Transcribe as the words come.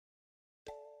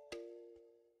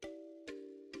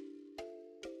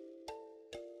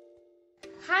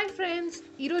Hi friends,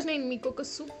 ఈరోజు నేను మీకు ఒక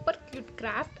సూపర్ క్యూట్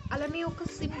క్రాఫ్ట్ అలానే ఒక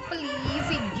సింపుల్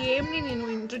ఈజీ గేమ్ని నేను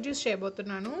ఇంట్రడ్యూస్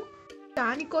చేయబోతున్నాను.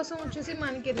 దానికోసం వచ్చేసి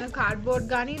మనకి ఏదైనా కార్డ్బోర్డ్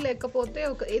కానీ లేకపోతే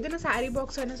ఏదైనా శారీ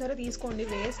బాక్స్ అయినా సరే తీసుకోండి.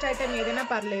 వేస్ట్ ఐటెం ఏదైనా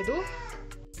పర్లేదు.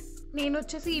 నేను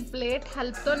వచ్చేసి ఈ ప్లేట్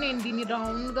హెల్ప్తో నేను దీన్ని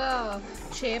రౌండ్గా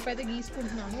షేప్ అయితే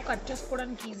గీసుకుంటున్నాను. కట్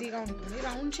చేసుకోవడానికి ఈజీగా ఉంటుంది.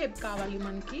 రౌండ్ షేప్ కావాలి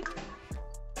మనకి.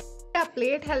 ఆ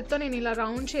ప్లేట్ హెల్ప్తో నేను ఇలా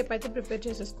రౌండ్ షేప్ అయితే ప్రిపేర్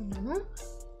చేసేసుకున్నాను.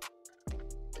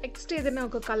 నెక్స్ట్ ఏదైనా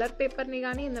ఒక కలర్ పేపర్ని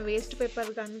కానీ ఏదైనా వేస్ట్ పేపర్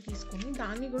కానీ తీసుకొని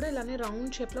దాన్ని కూడా ఇలానే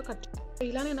రౌండ్ షేప్లో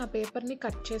ఇలా నేను ఆ పేపర్ని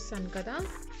కట్ చేస్తాను కదా,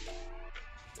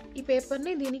 ఈ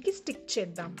పేపర్ని దీనికి స్టిక్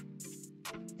చేద్దాం.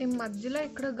 నేను మధ్యలో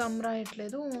ఇక్కడ గమ్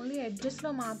రాయట్లేదు, ఓన్లీ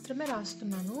ఎడ్జెస్లో మాత్రమే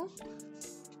రాస్తున్నాను.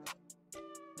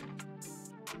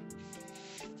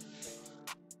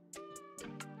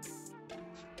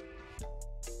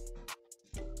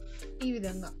 ఈ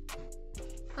విధంగా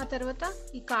ఆ తర్వాత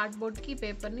ఈ కార్డ్బోర్డ్కి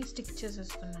పేపర్ని స్టిక్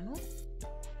చేసేస్తున్నాను.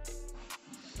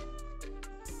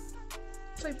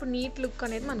 సో ఇప్పుడు నీట్ లుక్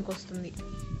అనేది మనకు వస్తుంది.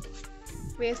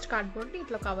 వేస్ట్ కార్డ్బోర్డ్ని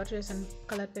ఇట్లా కవర్ చేశాను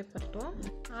కలర్ పేపర్తో.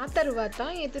 ఆ తర్వాత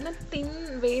ఏదైనా థిన్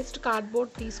వేస్ట్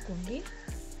కార్డ్బోర్డ్ తీసుకోండి.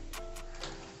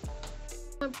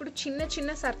 ఇప్పుడు చిన్న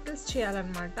చిన్న సర్కిల్స్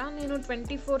చేయాలన్నమాట. నేను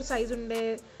 24 సైజ్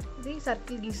ఉండేది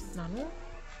సర్కిల్ గీస్తున్నాను.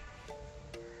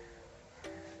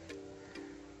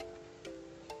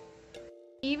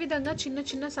 ఈ విధంగా చిన్న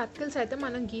చిన్న సర్కిల్స్ అయితే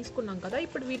మనం గీసుకున్నాం కదా,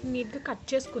 ఇప్పుడు వీటిని నీట్గా కట్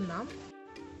చేసుకుందాం.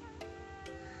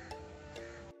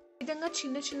 ఈ విధంగా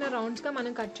చిన్న చిన్న రౌండ్స్గా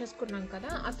మనం కట్ చేసుకున్నాం కదా.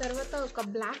 ఆ తర్వాత ఒక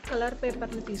బ్లాక్ కలర్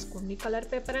పేపర్ని తీసుకోండి. కలర్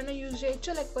పేపర్ అయినా యూజ్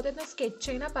చేయొచ్చు, లేకపోతే స్కెచ్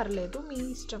అయినా పర్లేదు, మీ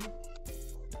ఇష్టం.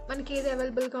 మనకి ఏది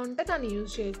అవైలబుల్గా ఉంటే దాన్ని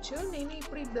యూజ్ చేయొచ్చు. నేను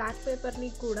ఇప్పుడు ఈ బ్లాక్ పేపర్ని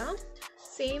కూడా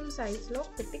సేమ్ సైజ్లో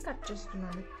పెట్టి కట్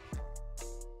చేస్తున్నాను.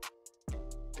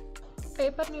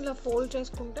 పేపర్ని ఇలా ఫోల్డ్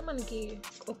చేసుకుంటే మనకి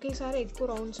ఒకేసారి ఎక్కువ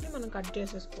రౌండ్స్ని మనం కట్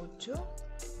చేసేసుకోవచ్చు.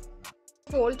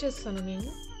 ఫోల్డ్ చేస్తాను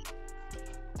నేను.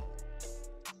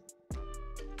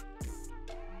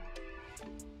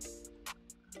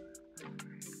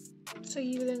 సో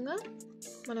ఈ విధంగా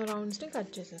మన రౌండ్స్ని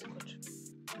కట్ చేసేసుకోవచ్చు.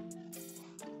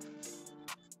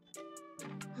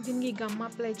 దీనికి గమ్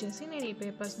అప్లై చేసి నేను ఈ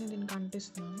పేపర్స్ని దీనికి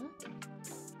అంటిస్తున్నాను.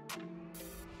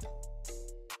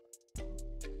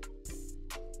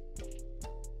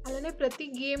 అలానే ప్రతి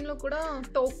గేమ్లో కూడా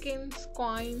టోకెన్స్,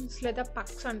 కాయిన్స్ లేదా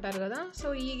పక్స్ అంటారు కదా. సో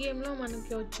ఈ గేమ్లో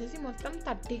మనకి వచ్చేసి మొత్తం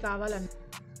 30 కావాలని.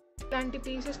 ఇలాంటి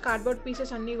పీసెస్, కార్డ్బోర్డ్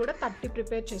పీసెస్ అన్నీ కూడా 30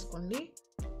 ప్రిపేర్ చేసుకోండి.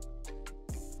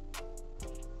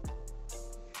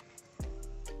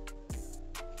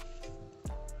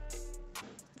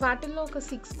 వాటిల్లో ఒక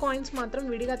 6 కాయిన్స్ మాత్రం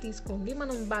విడిగా తీసుకోండి.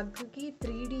 మనం బగ్కి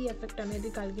 3D ఎఫెక్ట్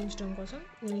అనేది కలిగించడం కోసం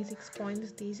నేను ఈ 6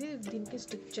 కాయిన్స్ తీసి దీనికి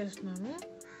స్టిక్ చేస్తున్నాను.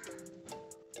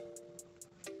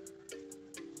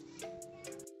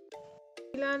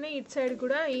 ఇలానే ఇటు సైడ్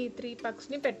కూడా ఈ 3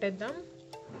 పక్స్ని పెట్టేద్దాం.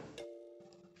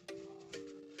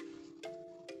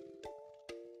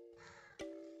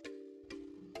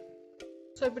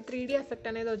 సో ఇప్పుడు 3D ఎఫెక్ట్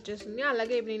అనేది వచ్చేసింది.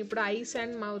 అలాగే నేను ఇప్పుడు ఐస్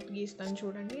అండ్ మౌత్ గీస్తాను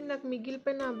చూడండి. నాకు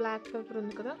మిగిలిపోయిన బ్లాక్ పేపర్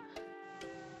ఉంది కదా,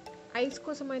 ఐస్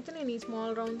కోసం అయితే నేను ఈ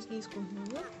స్మాల్ రౌండ్స్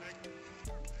తీసుకుంటున్నాను.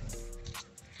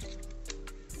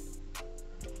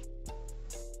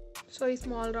 సో ఈ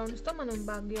స్మాల్ రౌండ్స్తో మనం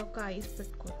బాగా యొక్క ఐస్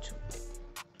పెట్టుకోవచ్చు.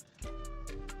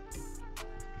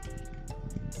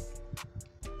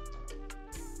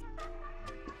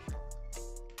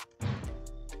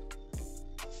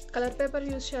 కలర్ పేపర్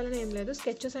యూజ్ చేయాలని ఏం లేదు,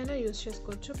 స్కెచెస్ అయినా యూజ్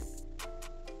చేసుకోవచ్చు,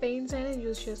 పెయింట్స్ అయినా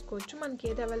యూజ్ చేసుకోవచ్చు. మనకి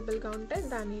ఏది అవైలబుల్గా ఉంటే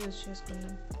దాన్ని యూజ్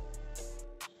చేసుకుందాం.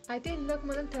 అయితే ఇందాక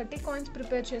మనం 30 కాయిన్స్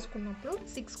ప్రిపేర్ చేసుకున్నప్పుడు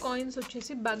 6 కాయిన్స్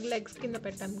వచ్చేసి బగ్ లెగ్స్ కింద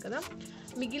పెట్టాను కదా.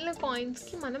 మిగిలిన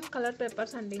కాయిన్స్కి మనం కలర్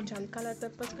పేపర్స్ అంటించాలి. కలర్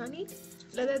పేపర్స్ కానీ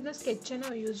లేదా ఏదైనా స్కెచ్ అయినా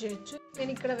యూజ్ చేయొచ్చు.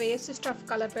 నేను ఇక్కడ వేస్ట్ స్టఫ్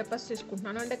కలర్ పేపర్స్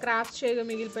తీసుకుంటున్నాను. అంటే క్రాఫ్ట్స్ చేయగా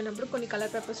మిగిలిపోయినప్పుడు కొన్ని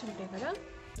కలర్ పేపర్స్ ఉంటాయి కదా.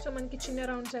 సో మనకి చిన్న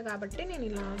రౌండ్సే కాబట్టి నేను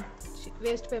ఇలా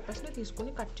వేస్ట్ పేపర్స్ని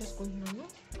తీసుకుని కట్ చేసుకుంటున్నాను.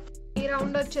 ఈ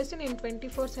రౌండ్ వచ్చేసి నేను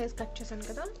 24 సైజ్ కట్ చేశాను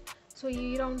కదా. సో ఈ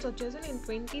రౌండ్స్ వచ్చేసి నేను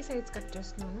 20 సైజ్ కట్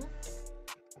చేస్తున్నాను.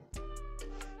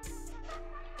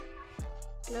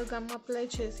 ఇలా గమ్ అప్లై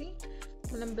చేసి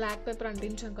మనం బ్లాక్ పేపర్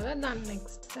అంటించాం కదా, దాని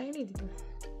నెక్స్ట్ సైడ్ ఇది.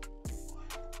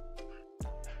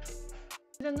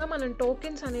 ఈ విధంగా మనం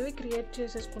టోకెన్స్ అనేవి క్రియేట్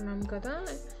చేసేసుకున్నాం కదా.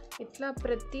 ఇట్లా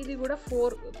ప్రతిదీ కూడా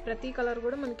ప్రతి కలర్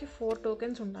కూడా మనకి 4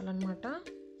 టోకెన్స్ ఉండాలన్నమాట.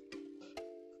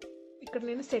 ఇక్కడ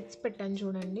నేను సెట్స్ పెట్టాను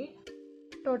చూడండి.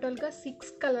 టోటల్గా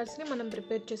 6 కలర్స్ని మనం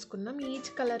ప్రిపేర్ చేసుకున్నాం.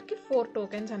 ఈచ్ కలర్కి 4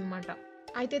 టోకెన్స్ అనమాట.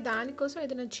 అయితే దానికోసం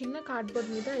ఏదైనా చిన్న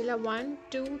కార్డ్బోర్డ్ మీద ఇలా 1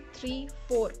 2 3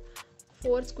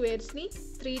 4 స్క్వేర్స్ని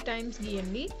 3 టైమ్స్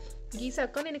గీయండి.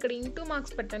 గీసాక నేను ఇక్కడ ఇంటూ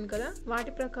మార్క్స్ పెట్టాను కదా,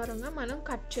 వాటి ప్రకారంగా మనం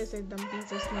కట్ చేసేద్దాం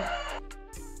పీసెస్ని.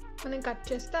 మనం కట్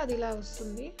చేస్తే అది ఇలా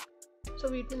వస్తుంది. సో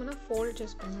వీటిని మనం ఫోల్డ్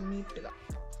చేసుకుందాం నీట్గా.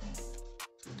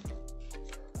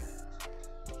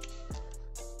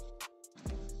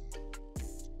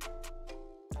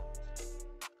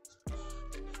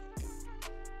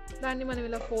 దాన్ని మనం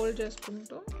ఇలా ఫోల్డ్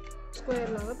చేసుకుంటూ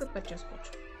స్క్వేర్ లాగా ప్రిపేర్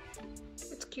చేసుకోవచ్చు.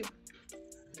 It's cute.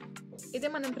 ఇదే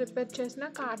మనం ప్రిపేర్ చేసిన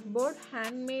కార్డ్బోర్డ్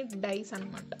హ్యాండ్ మేడ్ డైస్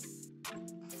అనమాట.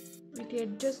 వీటి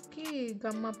ఎడ్జెస్కి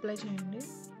గమ్ అప్లై చేయండి.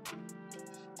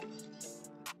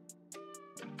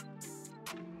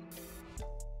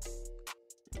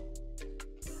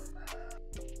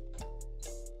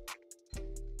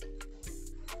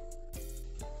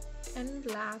 అండ్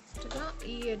లాస్ట్గా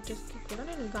ఈ ఎడ్జెస్కి కూడా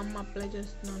నేను గమ్ అప్లై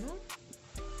చేస్తున్నాను.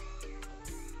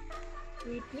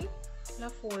 వీటిని ఇలా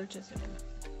ఫోల్డ్ చేసేయాలి.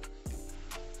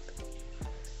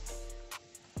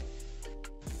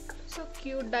 సో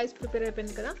క్యూట్ డైస్ ప్రిపేర్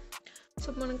అయిపోయింది కదా. సో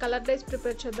మనం కలర్ డైస్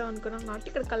ప్రిపేర్ చేద్దాం అనుకున్నాం కాబట్టి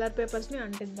ఇక్కడ కలర్ పేపర్స్ని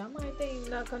అంటిద్దాం. అయితే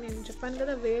ఇందాక నేను చెప్పాను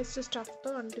కదా వేస్ట్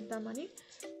స్టఫ్తో అంటిద్దామని.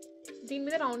 దీని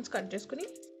మీద రౌండ్స్ కట్ చేసుకుని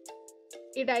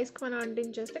ఈ డైస్కి మనం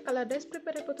అంటించేస్తే కలర్ డైస్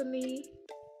ప్రిపేర్ అయిపోతుంది.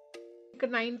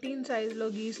 ఇక్కడ 19 సైజులో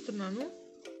గీస్తున్నాను.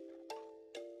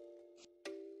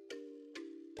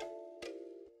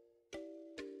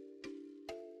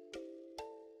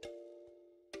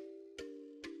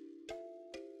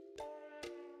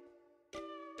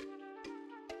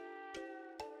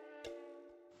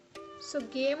 సో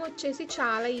గేమ్ వచ్చేసి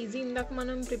చాలా ఈజీ. ఇందాక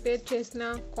మనం ప్రిపేర్ చేసిన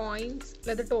కాయిన్స్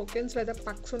లేదా టోకెన్స్ లేదా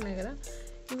పక్స్ ఉన్నాయి కదా,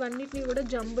 ఇవన్నిటిని కూడా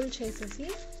జంబుల్ చేసేసి,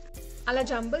 అలా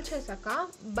జంబుల్ చేశాక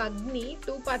బగ్ని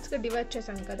 2 పార్ట్స్గా డివైడ్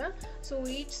చేసాం కదా. సో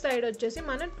ఈచ్ సైడ్ వచ్చేసి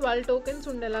మనం 12 టోకెన్స్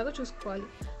ఉండేలాగా చూసుకోవాలి.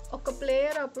 ఒక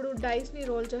ప్లేయర్ అప్పుడు డైస్ని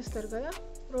రోల్ చేస్తారు కదా,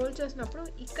 రోల్ చేసినప్పుడు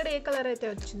ఇక్కడ ఏ కలర్ అయితే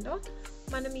వచ్చిందో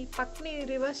మనం ఈ పక్ని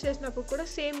రివర్స్ చేసినప్పుడు కూడా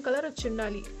సేమ్ కలర్ వచ్చి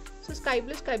ఉండాలి. సో స్కై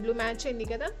బ్లూ మ్యాచ్ అయింది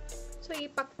కదా. సో ఈ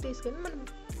పక్ తీసుకొని మనం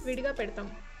విడిగా పెడతాం.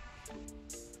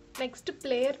 నెక్స్ట్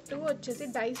ప్లేయర్ 2 వచ్చేసి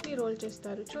డైస్ని రోల్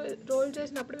చేస్తారు. సో రోల్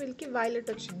చేసినప్పుడు వీళ్ళకి వైలెట్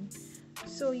వచ్చింది.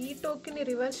 సో ఈ టోకెన్ని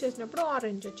రివర్స్ చేసినప్పుడు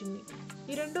ఆరెంజ్ వచ్చింది.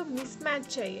 ఈ రెండు మిస్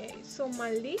మ్యాచ్ అయ్యాయి. సో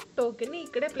మళ్ళీ టోకెన్ని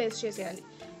ఇక్కడే ప్లేస్ చేసేయాలి.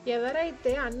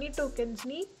 ఎవరైతే అన్ని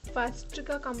టోకెన్స్ని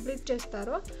ఫస్ట్గా కంప్లీట్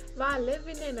చేస్తారో వాళ్ళే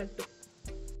విన్ అయినట్టు.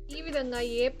 ఈ విధంగా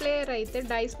ఏ ప్లేయర్ అయితే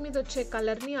డైస్ మీద వచ్చే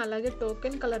కలర్ని అలాగే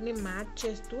టోకెన్ కలర్ని మ్యాచ్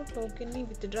చేస్తూ టోకెన్ని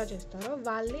విత్డ్రా చేస్తారో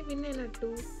వాళ్ళే విన్ అయినట్టు.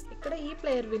 ఇక్కడ ఈ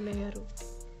ప్లేయర్ విన్ అయ్యారు.